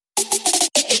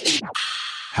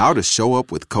How to show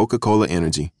up with Coca-Cola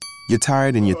Energy. You're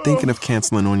tired and you're thinking of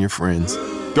canceling on your friends.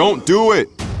 Don't do it!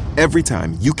 Every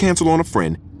time you cancel on a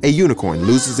friend, a unicorn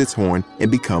loses its horn and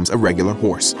becomes a regular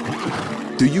horse.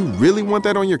 Do you really want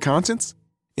that on your conscience?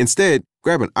 Instead,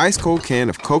 grab an ice-cold can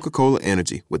of Coca-Cola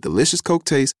Energy with delicious Coke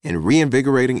taste and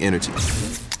reinvigorating energy.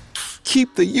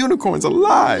 Keep the unicorns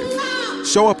alive!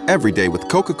 Show up every day with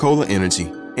Coca-Cola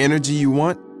Energy. Energy you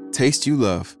want, taste you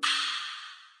love.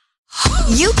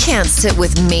 You Can't Sit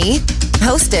With Me,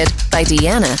 hosted by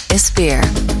Deanna Espir.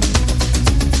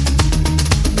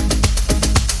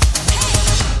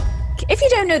 If you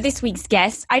don't know this week's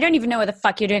guest, I don't even know what the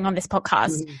fuck you're doing on this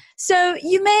podcast. So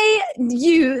you,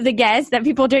 the guest that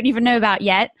people don't even know about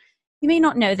yet, you may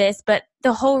not know this, but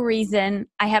the whole reason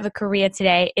I have a career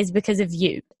today is because of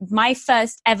you. My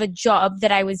first ever job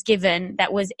that I was given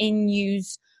that was in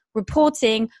news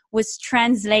reporting was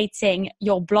translating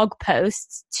your blog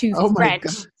posts to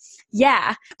French.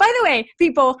 Yeah. By the way,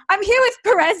 people, I'm here with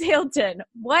Perez Hilton.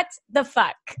 What the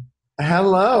fuck?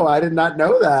 Hello. I did not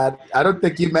know that. I don't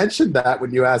think you mentioned that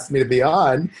when you asked me to be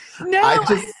on. No. I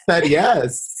just said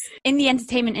yes. In the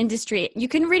entertainment industry, you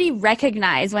can really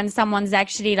recognize when someone's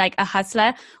actually like a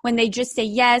hustler, when they just say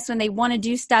yes, when they want to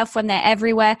do stuff, when they're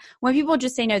everywhere. When people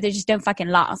just say no, they just don't fucking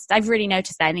last. I've really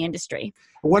noticed that in the industry.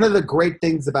 One of the great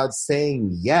things about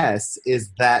saying yes is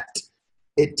that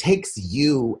it takes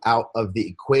you out of the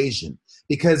equation.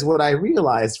 Because what I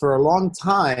realized for a long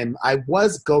time, I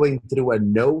was going through a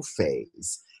no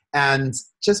phase. And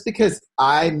just because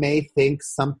I may think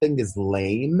something is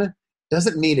lame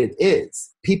doesn't mean it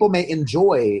is. People may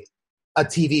enjoy a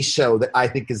TV show that I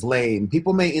think is lame.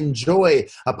 People may enjoy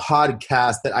a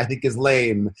podcast that I think is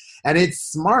lame. And it's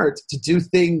smart to do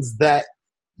things that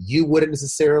you wouldn't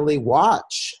necessarily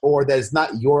watch or that is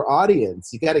not your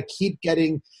audience. You got to keep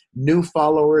getting new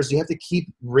followers. You have to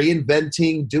keep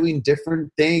reinventing, doing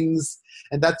different things.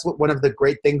 And that's what one of the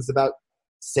great things about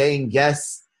saying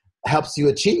yes helps you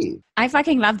achieve. I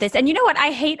fucking love this. And you know what?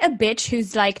 I hate a bitch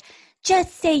who's like,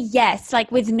 just say yes,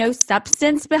 like with no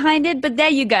substance behind it. But there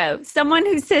you go. Someone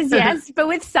who says yes, but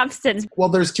with substance. Well,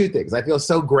 there's two things. I feel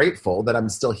so grateful that I'm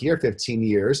still here 15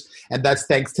 years. And that's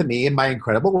thanks to me and my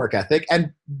incredible work ethic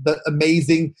and the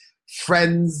amazing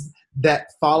friends that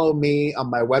follow me on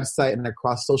my website and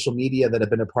across social media that have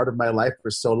been a part of my life for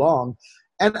so long.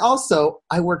 And also,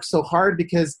 I work so hard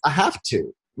because I have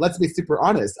to. Let's be super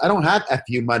honest. I don't have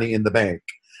FU money in the bank.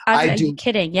 Are you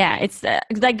kidding? Yeah. It's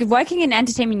like working in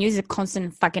entertainment news is a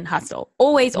constant fucking hustle.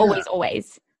 Always.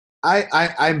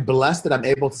 I'm blessed that I'm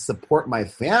able to support my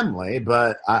family,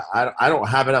 but I don't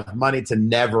have enough money to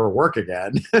never work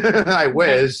again. I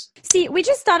wish. See, we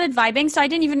just started vibing, so I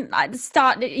didn't even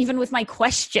start even with my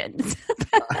questions.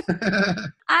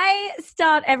 I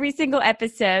start every single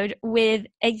episode with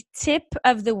a tip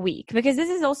of the week because this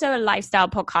is also a lifestyle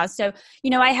podcast. So,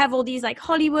 I have all these like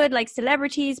Hollywood, like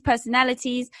celebrities,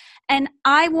 personalities, and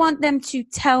I want them to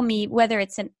tell me whether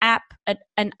it's an app,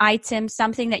 an item,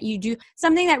 something that you do,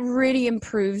 something that really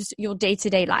improves your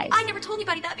day-to-day life. I never told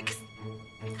anybody that because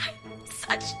I'm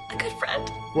such a good friend.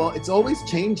 Well, it's always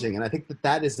changing, and I think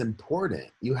that is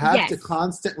important. You have to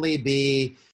constantly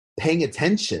be paying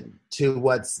attention to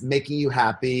what's making you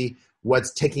happy,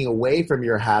 what's taking away from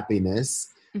your happiness,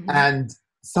 and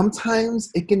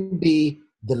sometimes it can be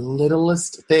the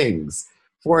littlest things.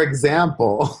 For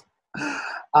example,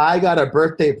 I got a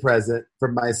birthday present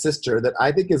from my sister that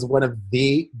I think is one of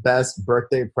the best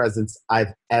birthday presents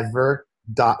I've ever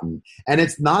gotten. And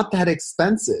it's not that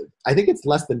expensive. I think it's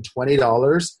less than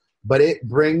 $20, but it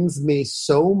brings me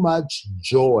so much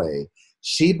joy.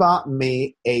 She bought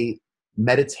me a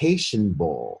meditation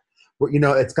bowl where,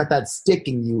 it's got that stick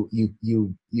and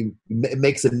it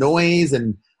makes a noise,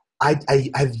 and I'm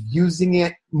using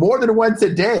it more than once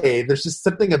a day. There's just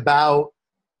something about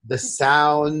the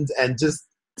sound and just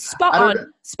Spot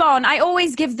on. I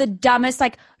always give the dumbest,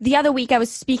 like the other week I was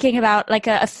speaking about like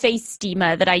a face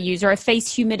steamer that I use or a face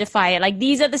humidifier. Like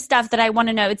these are the stuff that I want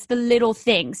to know. It's the little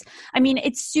things. I mean,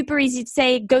 it's super easy to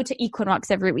say, go to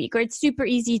Equinox every week, or it's super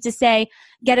easy to say,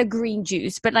 get a green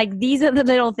juice. But like, these are the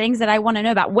little things that I want to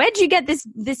know about. Where'd you get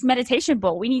this meditation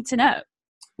bowl? We need to know.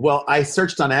 Well, I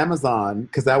searched on Amazon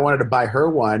because I wanted to buy her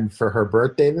one for her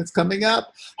birthday that's coming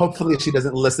up. Hopefully she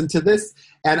doesn't listen to this.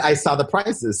 And I saw the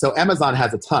prices. So Amazon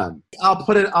has a ton. I'll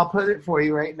put it for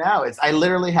you right now. I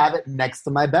literally have it next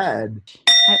to my bed.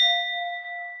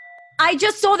 I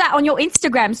just saw that on your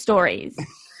Instagram stories.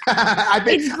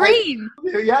 It's green.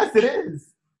 Yes, it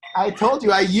is. I told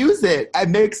you I use it. It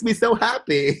makes me so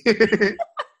happy.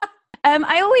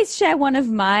 I always share one of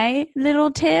my little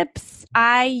tips.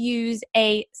 I use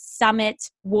a Summit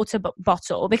water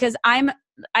bottle because I'm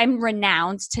I'm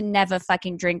renowned to never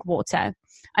fucking drink water.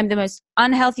 I'm the most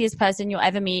unhealthiest person you'll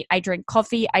ever meet. I drink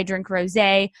coffee. I drink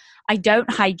rosé. I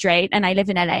don't hydrate, and I live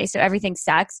in LA, so everything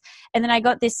sucks. And then I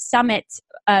got this Summit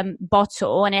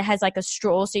bottle, and it has like a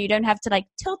straw, so you don't have to like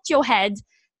tilt your head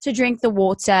to drink the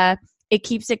water. It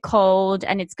keeps it cold,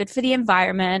 and it's good for the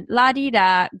environment.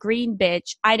 La-di-da, green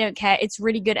bitch. I don't care. It's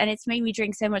really good, and it's made me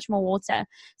drink so much more water.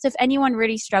 So if anyone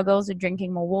really struggles with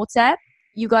drinking more water,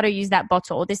 you got to use that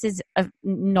bottle. This is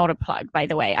not a plug, by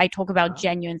the way. I talk about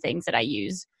genuine things that I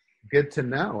use. Good to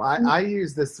know. I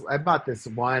use this. I bought this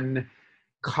one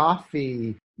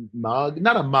coffee mug,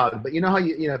 not a mug, but you know how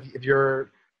if you're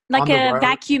like a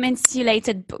vacuum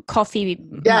insulated coffee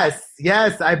mug.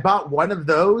 Yes. I bought one of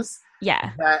those.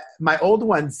 Yeah. My old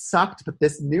one sucked, but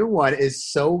this new one is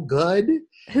so good.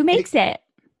 Who makes it?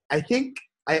 I think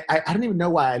I don't even know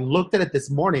why. I looked at it this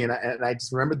morning and I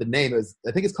just remembered the name.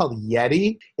 I think it's called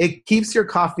Yeti. It keeps your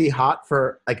coffee hot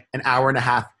for like an hour and a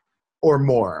half or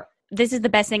more. This is the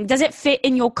best thing. Does it fit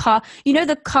in your car? You know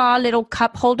the car little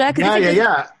cup holder?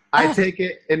 Yeah. I take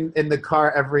it in the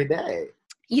car every day.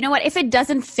 You know what? If it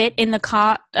doesn't fit in the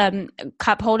car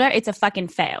cup holder, it's a fucking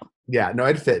fail. Yeah, no,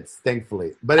 it fits,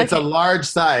 thankfully. But it's a large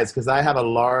size because I have a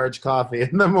large coffee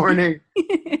in the morning.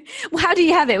 Well, how do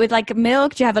you have it? With like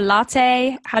milk? Do you have a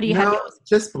latte? How do you have it?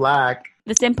 Just black.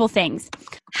 The simple things.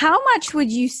 How much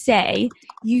would you say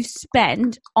you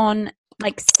spend on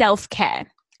like self-care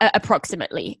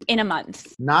approximately in a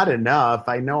month? Not enough.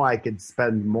 I know I could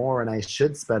spend more and I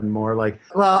should spend more.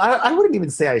 I wouldn't even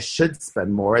say I should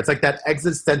spend more. It's like that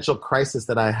existential crisis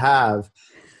that I have.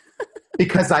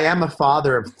 Because I am a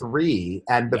father of 3,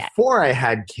 and before I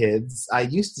had kids, I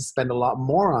used to spend a lot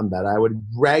more on that. I would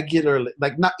regularly,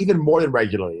 like not even more than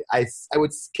regularly, I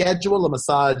would schedule a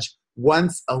massage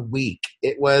once a week.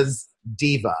 It was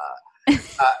diva.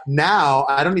 Now,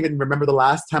 I don't even remember the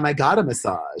last time I got a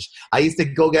massage. I used to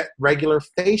go get regular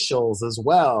facials as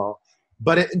well.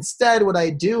 But instead, what I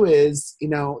do is,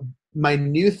 my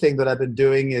new thing that I've been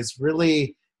doing is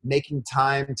really making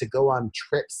time to go on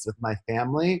trips with my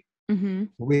family. Mm-hmm.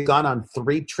 We've gone on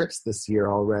 3 trips this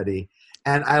year already,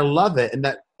 and I love it.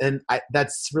 And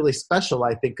that's really special,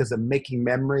 I think, because I'm making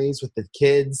memories with the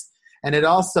kids. And it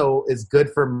also is good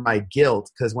for my guilt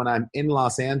because when I'm in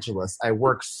Los Angeles, I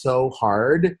work so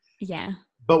hard. Yeah.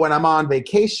 But when I'm on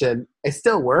vacation, I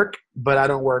still work, but I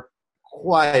don't work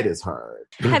quite as hard.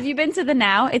 Have you been to the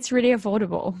Now? It's really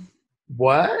affordable.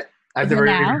 What? I've never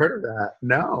even heard of that.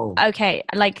 No. Okay.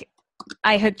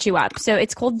 I hooked you up. So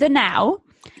it's called The Now.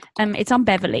 It's on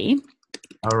Beverly.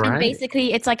 All right. And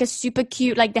basically, it's like a super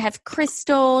cute, like they have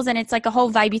crystals and it's like a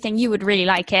whole vibey thing. You would really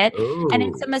like it. Ooh. And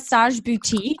it's a massage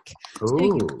boutique. Ooh. So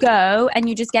you go and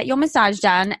you just get your massage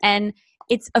done and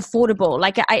it's affordable.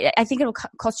 Like I think it'll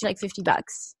cost you like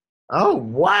 $50. Oh,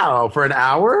 wow. For an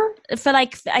hour? For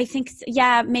like, I think,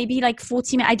 maybe like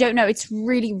 40 minutes. I don't know. It's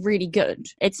really, really good.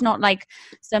 It's not like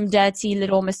some dirty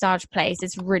little massage place.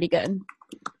 It's really good.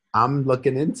 I'm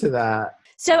looking into that.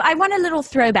 So I want a little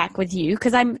throwback with you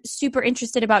because I'm super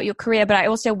interested about your career, but I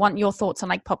also want your thoughts on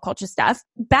like pop culture stuff.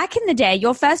 Back in the day,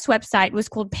 your first website was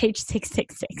called Page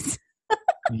 666.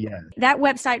 Yeah. That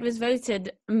website was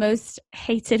voted most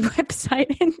hated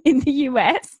website in the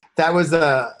US. That was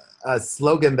a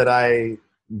slogan that I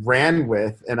ran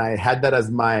with, and I had that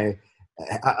as my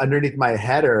underneath my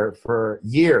header for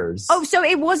years. Oh, so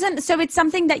it wasn't. So it's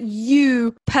something that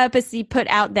you purposely put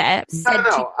out there.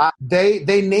 No.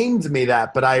 They named me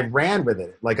that, but I ran with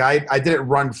it. Like I didn't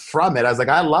run from it. I was like,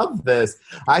 I love this.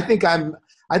 I think I'm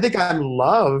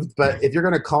loved, but if you're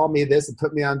going to call me this and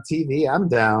put me on TV, I'm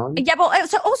down. Yeah, well,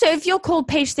 so also if you're called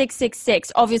Page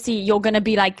 666, obviously you're going to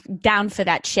be like down for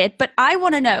that shit. But I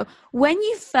want to know, when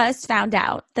you first found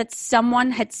out that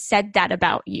someone had said that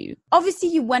about you, obviously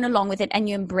you went along with it and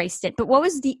you embraced it. But what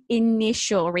was the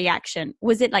initial reaction?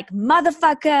 Was it like,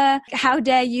 motherfucker, how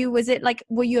dare you? Was it like,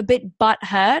 were you a bit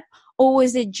butthurt? Or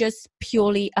was it just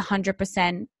purely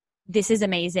 100%? This is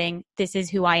amazing. This is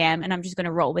who I am. And I'm just going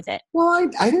to roll with it. Well,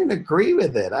 I didn't agree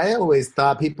with it. I always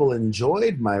thought people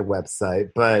enjoyed my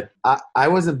website, but I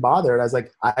wasn't bothered. I was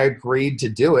like, I agreed to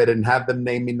do it and have them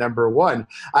name me number 1.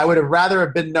 I would have rather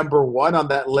have been number 1 on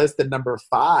that list than number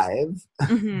 5.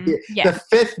 Mm-hmm. The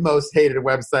 5th most hated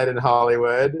website in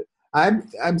Hollywood.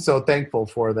 I'm so thankful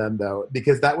for them, though,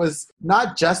 because that was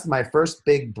not just my first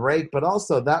big break, but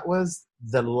also that was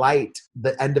the light,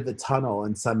 the end of the tunnel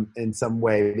in some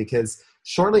way, because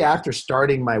shortly after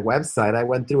starting my website, I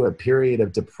went through a period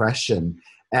of depression,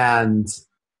 and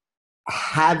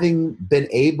having been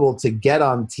able to get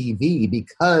on TV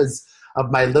because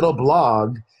of my little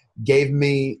blog gave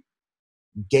me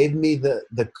gave me the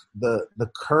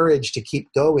courage to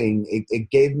keep going. It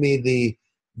gave me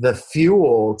the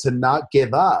fuel to not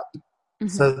give up.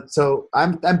 Mm-hmm. So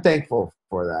I'm thankful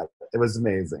for that. It was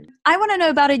amazing. I want to know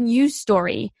about a news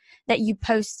story that you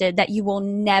posted that you will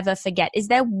never forget. Is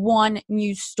there one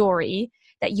news story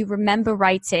that you remember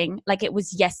writing like it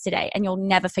was yesterday and you'll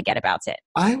never forget about it?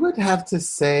 I would have to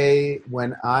say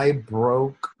when I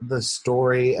broke the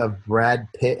story of Brad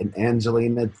Pitt and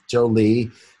Angelina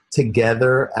Jolie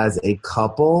together as a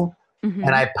couple, mm-hmm.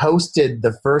 and I posted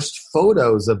the first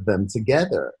photos of them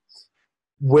together,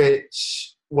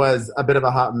 which was a bit of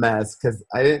a hot mess because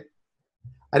I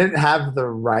didn't have the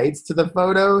rights to the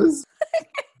photos.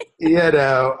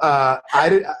 I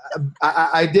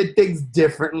did things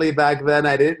differently back then.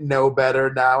 I didn't know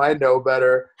better. Now I know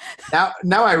better.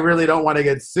 Now I really don't want to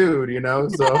get sued,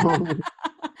 so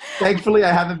thankfully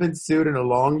I haven't been sued in a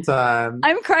long time.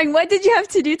 I'm crying. What did you have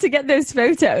to do to get those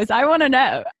photos? I want to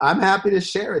know. I'm happy to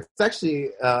share. It's actually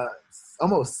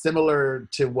almost similar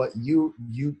to what you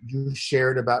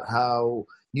shared about how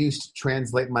you used to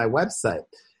translate my website.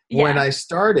 Yeah. When I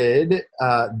started,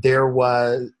 there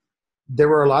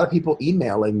were a lot of people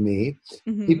emailing me.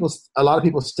 Mm-hmm. A lot of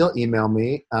people still email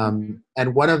me.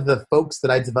 And one of the folks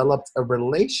that I developed a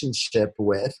relationship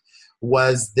with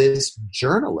was this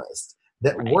journalist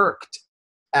that worked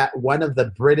at one of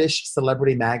the British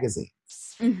celebrity magazines.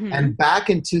 Mm-hmm. And back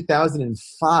in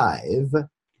 2005,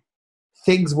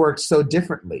 things worked so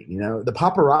differently. The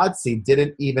paparazzi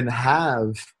didn't even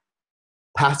have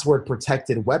password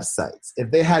protected websites.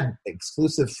 If they had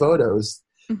exclusive photos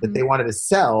that they wanted to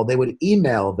sell, they would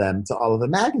email them to all of the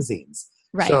magazines.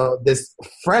 Right. So this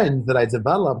friend that I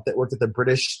developed that worked at the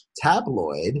British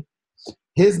tabloid,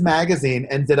 his magazine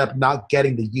ended up not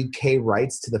getting the UK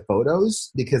rights to the photos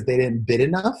because they didn't bid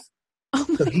enough. Oh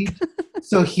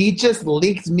so he just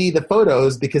leaked me the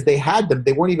photos because they had them.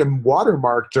 They weren't even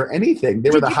watermarked or anything. They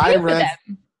were the high res.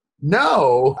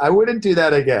 No, I wouldn't do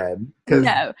that again.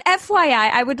 No.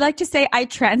 FYI, I would like to say I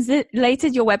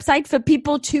translated your website for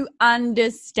people to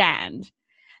understand.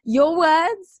 Your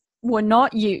words were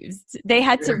not used. They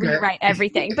had to rewrite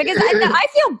everything because I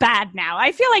feel bad now.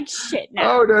 I feel like shit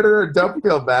now. Oh, no. Don't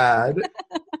feel bad.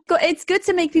 It's good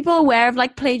to make people aware of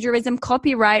like plagiarism,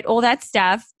 copyright, all that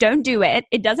stuff. Don't do it.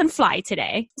 It doesn't fly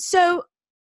today. So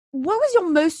what was your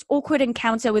most awkward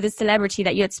encounter with a celebrity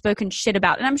that you had spoken shit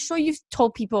about? And I'm sure you've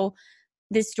told people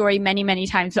this story many, many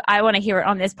times, but I want to hear it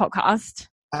on this podcast.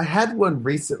 I had one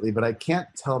recently, but I can't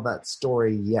tell that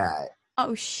story yet.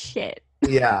 Oh, shit.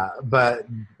 Yeah, but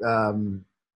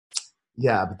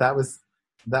that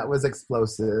was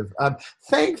explosive.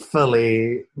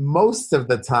 Thankfully, most of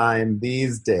the time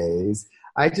these days,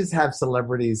 I just have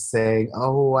celebrities saying,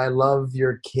 "Oh, I love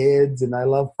your kids and I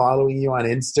love following you on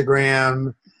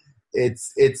Instagram."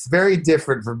 It's very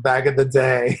different from back in the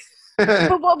day.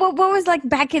 But what was like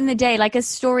back in the day, like a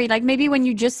story, like maybe when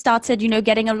you just started,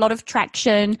 getting a lot of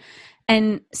traction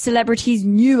and celebrities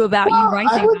knew about you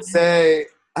writing?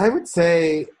 I would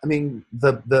say, I mean,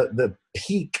 the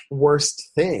peak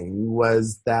worst thing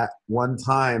was that one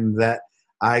time that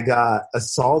I got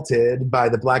assaulted by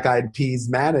the Black Eyed Peas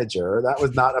manager. That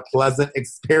was not a pleasant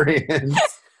experience.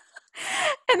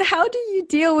 And how do you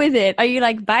deal with it? Are you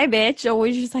like, bye, bitch? Or were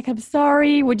you just like, I'm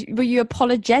sorry? Were you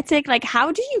apologetic? Like,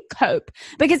 how do you cope?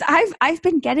 Because I've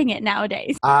been getting it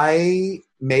nowadays. I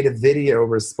made a video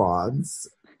response.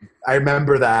 I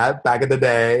remember that back in the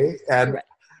day. And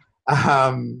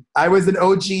I was an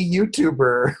OG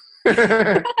YouTuber.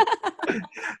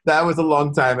 That was a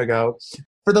long time ago.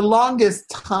 For the longest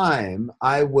time,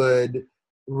 I would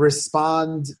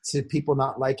respond to people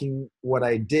not liking what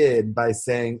I did by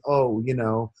saying, "Oh,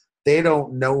 they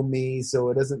don't know me, so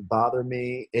it doesn't bother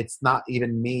me. It's not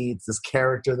even me. It's this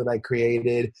character that I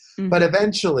created." Mm-hmm. But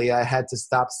eventually I had to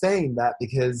stop saying that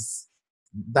because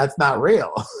that's not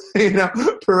real.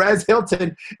 Perez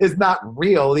Hilton is not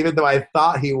real, even though I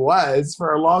thought he was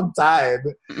for a long time.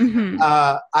 Mm-hmm.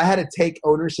 I had to take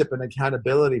ownership and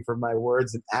accountability for my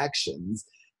words and actions.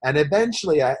 And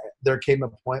eventually there came a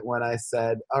point when I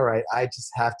said, all right, I just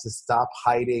have to stop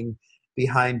hiding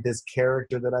behind this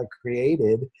character that I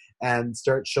created and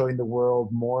start showing the world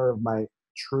more of my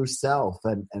true self.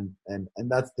 And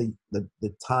that's the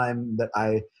time that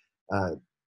I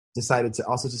decided to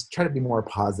also just try to be more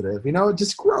positive,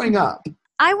 just growing up.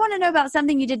 I want to know about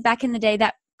something you did back in the day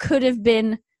that could have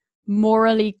been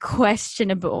morally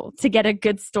questionable to get a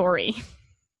good story.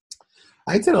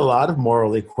 I did a lot of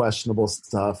morally questionable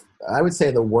stuff. I would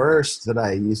say the worst that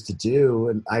I used to do,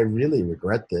 and I really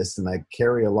regret this, and I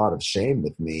carry a lot of shame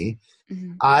with me,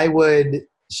 mm-hmm. I would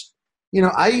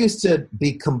I used to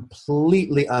be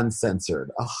completely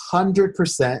uncensored,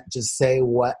 100% just say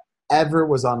whatever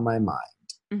was on my mind.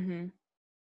 Mm-hmm.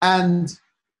 And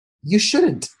you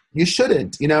shouldn't.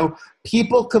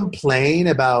 People complain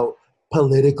about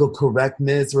political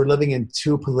correctness. We're living in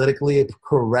too politically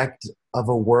correct of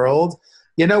a world.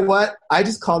 You know what? I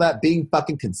just call that being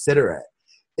fucking considerate.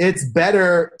 It's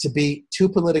better to be too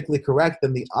politically correct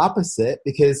than the opposite,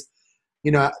 because,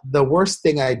 the worst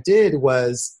thing I did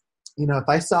was, if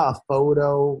I saw a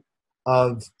photo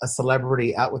of a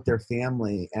celebrity out with their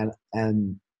family, and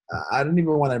I don't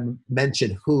even want to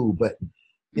mention who, but,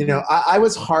 I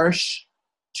was harsh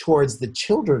towards the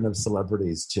children of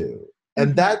celebrities too.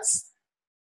 And that's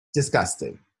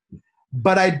disgusting.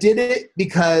 But I did it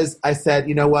because I said,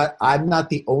 you know what? I'm not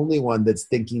the only one that's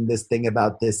thinking this thing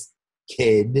about this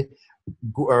kid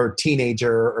or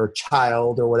teenager or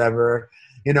child or whatever.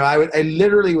 I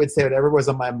literally would say whatever was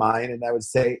on my mind, and I would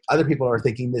say other people are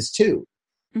thinking this too.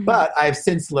 Mm-hmm. But I've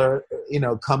since learned,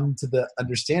 come to the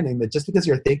understanding that just because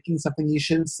you're thinking something, you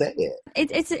shouldn't say it.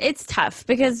 It's tough,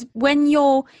 because when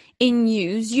you're in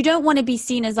news, you don't want to be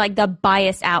seen as like the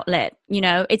bias outlet.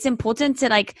 It's important to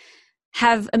like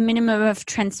have a minimum of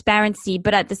transparency,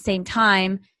 but at the same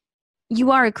time, you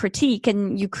are a critique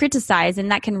and you criticize, and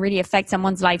that can really affect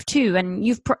someone's life too. And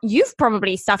you've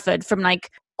probably suffered from like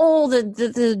all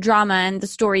the drama and the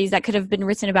stories that could have been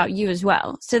written about you as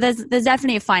well. So there's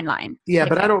definitely a fine line. Yeah,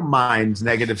 but I don't mind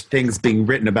negative things being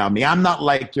written about me. I'm not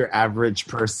like your average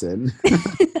person.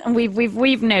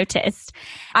 We've noticed.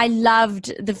 I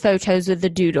loved the photos with the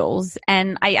doodles,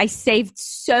 and I saved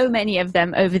so many of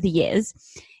them over the years.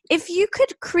 If you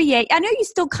could create, I know you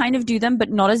still kind of do them, but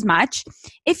not as much.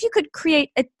 If you could create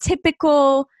a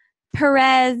typical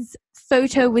Perez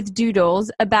photo with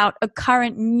doodles about a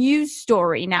current news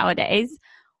story nowadays,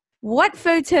 what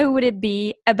photo would it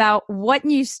be, about what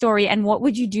news story, and what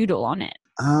would you doodle on it?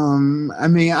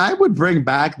 I would bring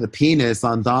back the penis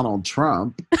on Donald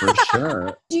Trump for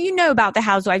sure. Do you know about the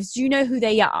housewives? Do you know who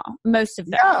they are? Most of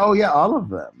them. Yeah. Oh yeah. All of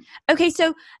them. Okay.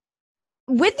 So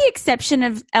with the exception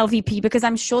of LVP, because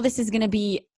I'm sure this is going to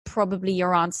be probably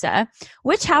your answer,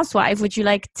 which housewife would you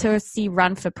like to see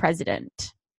run for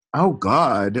president? Oh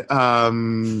God.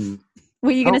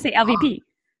 Were you going to say LVP?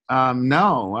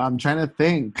 No, I'm trying to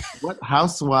think. What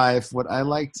housewife would I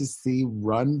like to see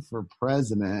run for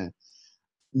president?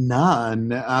 None.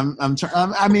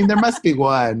 There must be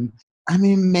one.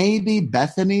 Maybe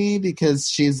Bethany, because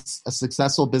she's a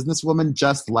successful businesswoman,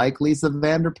 just like Lisa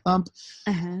Vanderpump.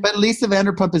 Uh-huh. But Lisa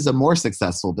Vanderpump is a more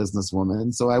successful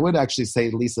businesswoman, so I would actually say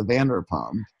Lisa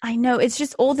Vanderpump. I know. It's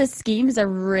just all the schemes are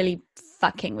really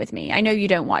fucking with me. I know you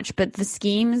don't watch, but the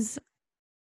schemes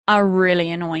are really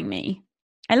annoying me.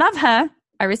 I love her.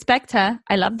 I respect her.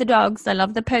 I love the dogs. I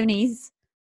love the ponies.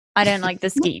 I don't like the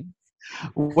schemes.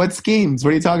 What schemes?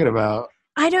 What are you talking about?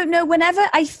 I don't know.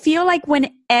 I feel like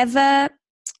whenever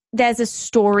there's a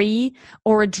story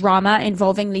or a drama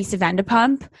involving Lisa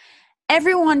Vanderpump,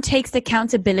 everyone takes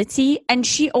accountability, and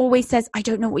she always says, I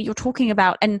don't know what you're talking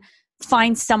about, and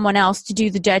finds someone else to do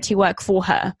the dirty work for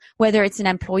her, whether it's an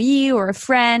employee or a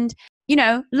friend.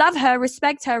 Love her,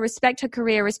 respect her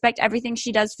career, respect everything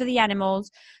she does for the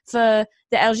animals, for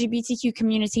the LGBTQ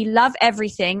community, love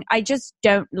everything. I just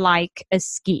don't like a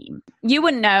scheme. You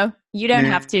wouldn't know. You don't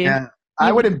have to. Yeah.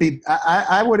 I wouldn't be,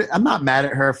 I'm not mad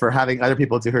at her for having other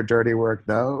people do her dirty work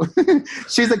though.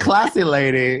 She's a classy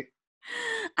lady.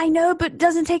 I know, but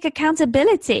doesn't take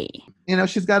accountability.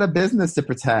 She's got a business to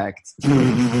protect.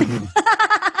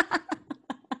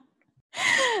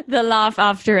 The laugh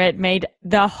after it made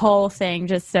the whole thing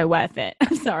just so worth it.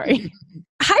 I'm sorry.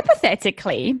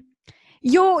 Hypothetically,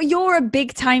 you're a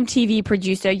big time TV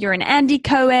producer. You're an Andy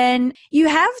Cohen. You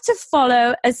have to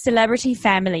follow a celebrity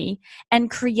family and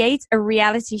create a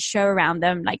reality show around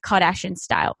them, like Kardashian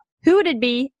style. Who would it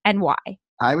be and why?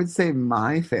 I would say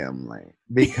my family,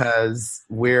 because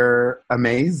we're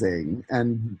amazing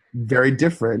and very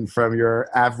different from your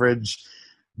average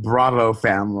Bravo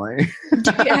family.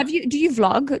 Do you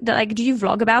vlog? Do you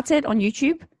vlog about it on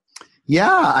YouTube?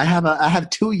 Yeah, I have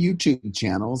 2 YouTube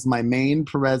channels. My main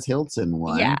Perez Hilton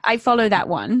one. Yeah, I follow that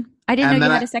one. I didn't know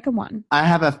you had a second one. I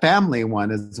have a family one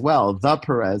as well, the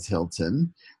Perez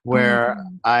Hilton, where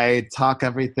I talk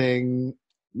everything.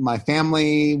 My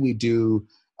family, we do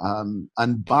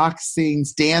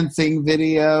unboxings, dancing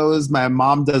videos. My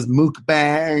mom does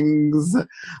mukbangs.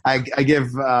 I give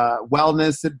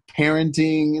wellness and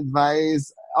parenting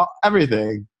advice,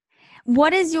 everything.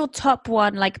 What is your top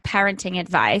one, like, parenting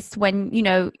advice when, you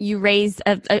know, you raise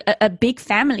a big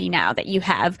family now that you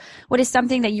have? What is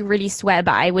something that you really swear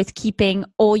by with keeping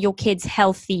all your kids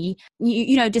healthy,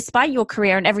 you know, despite your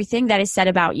career and everything that is said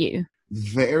about you?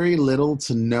 Very little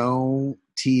to no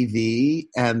TV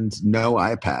and no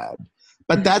iPad.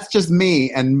 But that's just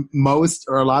me. And most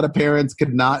or a lot of parents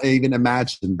could not even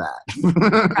imagine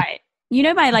that. Right. You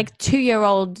know, my like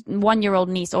 2-year-old, 1-year-old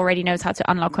niece already knows how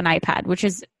to unlock an iPad, which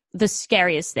is the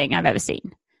scariest thing I've ever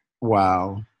seen.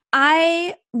 Wow.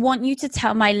 I want you to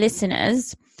tell my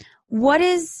listeners, what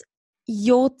is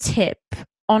your tip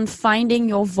on finding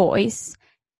your voice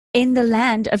in the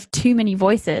land of too many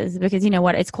voices? Because you know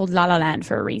what? It's called La La Land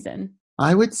for a reason.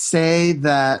 I would say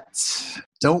that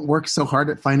don't work so hard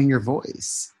at finding your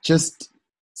voice. Just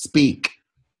speak.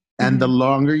 And the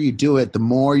longer you do it, the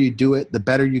more you do it, the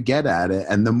better you get at it,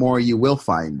 and the more you will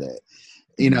find it.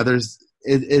 You know,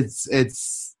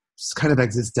 it's kind of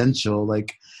existential.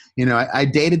 Like, you know, I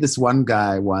dated this one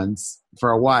guy once for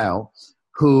a while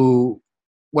who,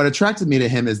 what attracted me to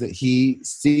him is that he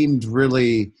seemed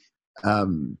really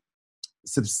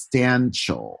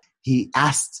substantial. He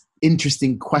asked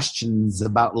interesting questions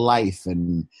about life,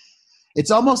 and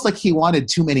it's almost like he wanted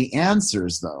too many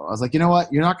answers, though. I was like, you know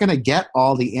what? You're not going to get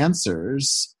all the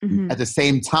answers at the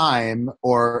same time,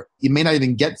 or you may not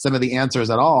even get some of the answers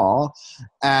at all.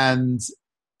 And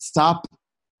stop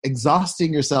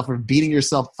exhausting yourself or beating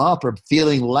yourself up or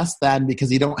feeling less than because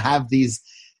you don't have these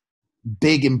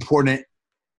big, important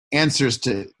answers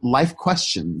to life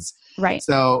questions. Right.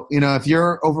 So, you know, if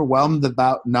you're overwhelmed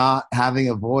about not having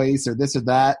a voice or this or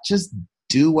that, just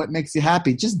do what makes you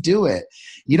happy. Just do it.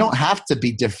 You don't have to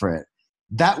be different.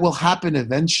 That will happen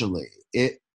eventually.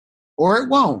 Or it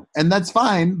won't. And that's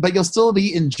fine, but you'll still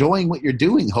be enjoying what you're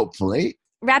doing, hopefully.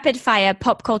 Rapid fire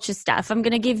pop culture stuff. I'm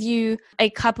going to give you a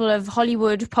couple of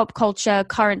Hollywood pop culture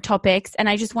current topics, and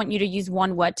I just want you to use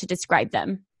one word to describe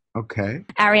them. Okay.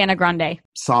 Ariana Grande.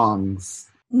 Songs.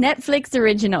 Netflix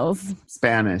originals.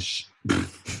 Spanish.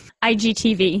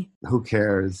 IGTV. Who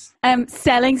cares?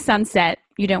 Selling Sunset.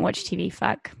 You don't watch TV,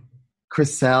 fuck.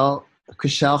 Chriselle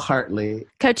Hartley.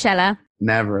 Coachella.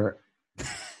 Never.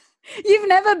 You've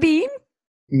never been?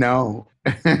 No.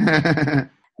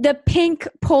 The pink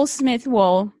Paul Smith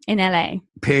wall in LA.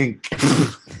 Pink.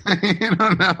 I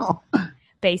don't know.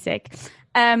 Basic.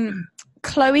 Khloe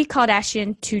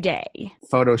Kardashian today.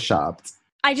 Photoshopped.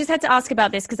 I just had to ask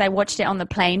about this because I watched it on the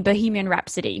plane. Bohemian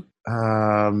Rhapsody. Freddie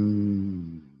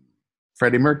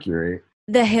Mercury.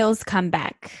 The Hills Come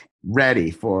Back. Ready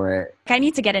for it. I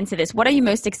need to get into this. What are you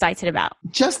most excited about?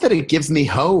 Just that it gives me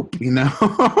hope, you know.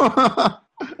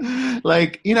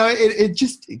 Like, you know, it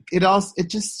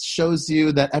just shows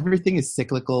you that everything is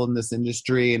cyclical in this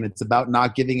industry, and it's about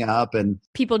not giving up. And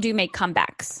people do make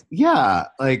comebacks. Yeah,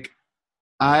 like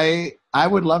I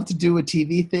would love to do a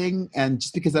TV thing, and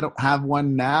just because I don't have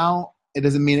one now, it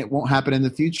doesn't mean it won't happen in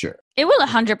the future. It will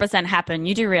 100% happen.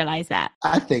 You do realize that.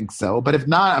 I think so. But if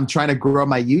not, I'm trying to grow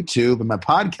my YouTube and my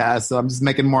podcast, so I'm just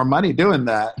making more money doing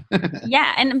that.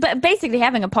 Yeah. But basically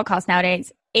having a podcast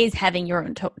nowadays is having your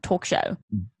own talk show.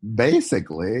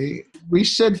 Basically. We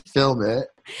should film it.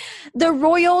 The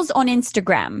Royals on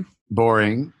Instagram.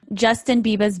 Boring. Justin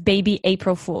Bieber's baby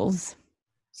April Fools.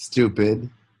 Stupid.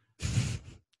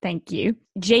 Thank you.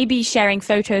 JB sharing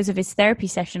photos of his therapy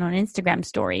session on Instagram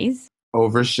stories.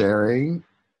 Oversharing.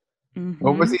 Mm-hmm.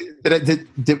 What was he?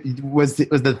 Was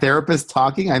the therapist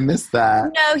talking? I missed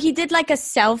that. No, he did like a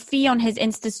selfie on his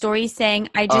Insta story saying,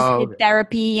 "I just did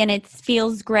therapy and it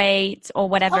feels great," or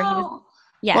whatever.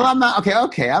 Yeah. Well, I'm not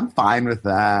okay. I'm fine with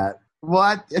that. Well,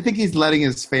 I think he's letting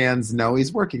his fans know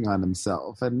he's working on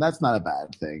himself, and that's not a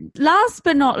bad thing. Last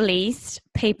but not least,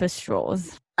 paper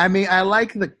straws. I mean, I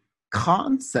like the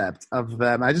concept of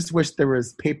them. I just wish there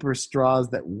was paper straws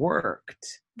that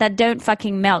worked. That don't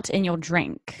fucking melt in your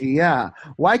drink. Yeah.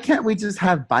 Why can't we just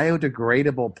have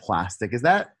biodegradable plastic? Is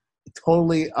that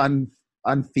totally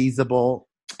unfeasible?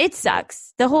 It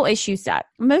sucks. The whole issue sucks.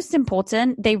 Most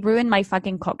important, they ruin my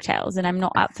fucking cocktails, and I'm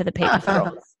not up for the paper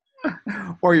straws.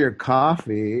 Or your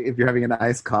coffee, if you're having an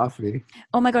iced coffee.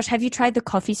 Oh my gosh, have you tried the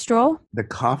coffee straw? The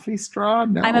coffee straw?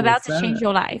 No. I'm about to change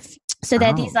your life. So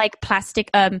they're these like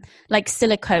plastic, like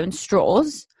silicone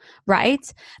straws, right?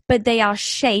 But they are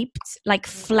shaped like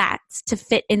flat to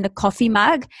fit in the coffee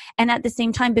mug. And at the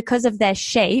same time, because of their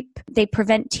shape, they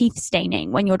prevent teeth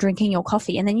staining when you're drinking your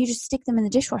coffee. And then you just stick them in the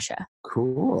dishwasher.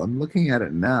 Cool. I'm looking at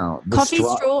it now.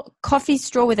 Coffee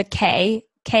straw with a K,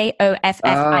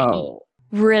 Koffie.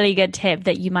 really good tip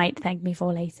that you might thank me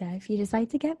for later if you decide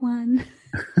to get one.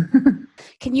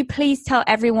 Can you please tell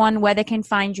everyone where they can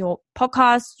find your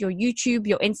podcast, your YouTube,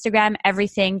 your Instagram,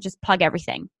 everything? Just plug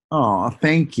everything. Oh,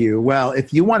 thank you. Well,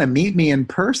 if you want to meet me in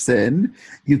person,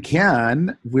 you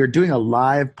can. We're doing a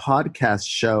live podcast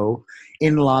show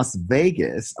in Las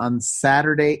Vegas on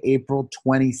Saturday, April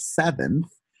 27th.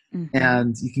 Mm-hmm.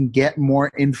 And you can get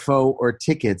more info or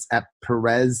tickets at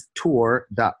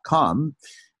pereztour.com.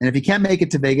 And if you can't make it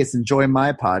to Vegas, enjoy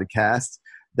my podcast,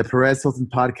 the Perez Hilton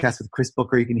Podcast with Chris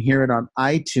Booker. You can hear it on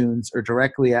iTunes or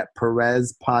directly at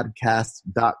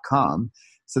perezpodcast.com.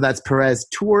 So that's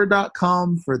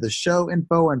pereztour.com for the show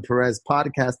info and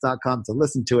perezpodcast.com to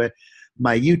listen to it.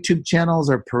 My YouTube channels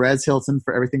are Perez Hilton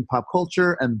for everything pop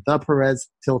culture and The Perez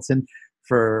Hilton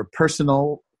for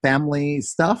personal family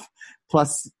stuff,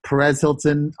 plus Perez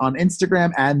Hilton on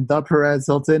Instagram and The Perez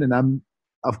Hilton. And I'm,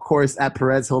 of course, at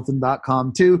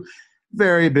perezhilton.com too.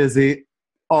 Very busy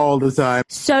all the time.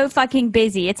 So fucking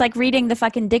busy. It's like reading the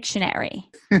fucking dictionary.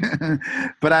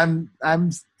 But I'm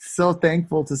so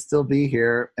thankful to still be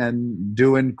here and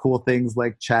doing cool things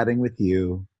like chatting with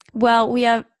you. Well, we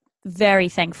are very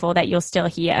thankful that you're still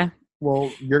here.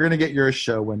 Well, you're going to get your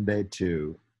show one day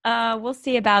too. We'll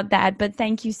see about that, but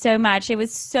thank you so much. It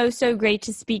was so great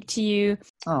to speak to you.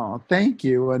 Oh, thank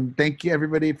you. And thank you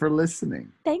everybody for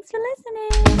listening. Thanks for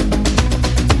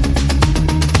listening.